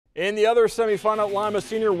In the other semifinal, Lima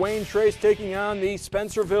senior Wayne Trace taking on the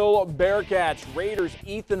Spencerville Bearcats. Raiders'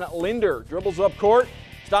 Ethan Linder dribbles up court,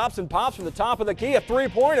 stops and pops from the top of the key. A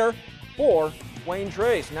three-pointer for Wayne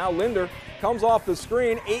Trace. Now Linder comes off the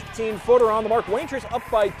screen, 18-footer on the mark. Wayne Trace up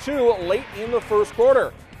by 2 late in the first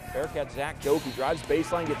quarter. Bearcats' Zach Doki drives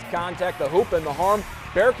baseline, gets contact, the hoop and the harm.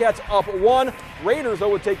 Bearcats up 1. Raiders, though,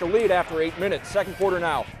 would take the lead after 8 minutes. Second quarter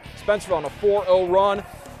now. Spencerville on a 4-0 run.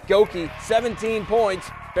 Goki, 17 points.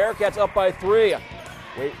 Bearcats up by 3.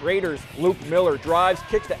 Raiders, Luke Miller drives,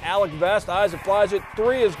 kicks to Alec Vest, eyes and flies it.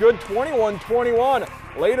 3 is good, 21-21.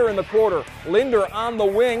 Later in the quarter, Linder on the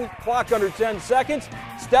wing, clock under 10 seconds.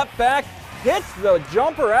 Step back, hits the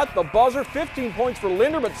jumper at the buzzer. 15 points for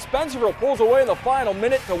Linder, but Spencerville pulls away in the final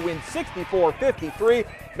minute to win 64-53.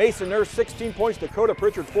 Mason Nurse, 16 points. Dakota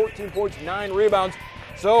Pritchard, 14 points, 9 rebounds.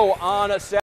 So on a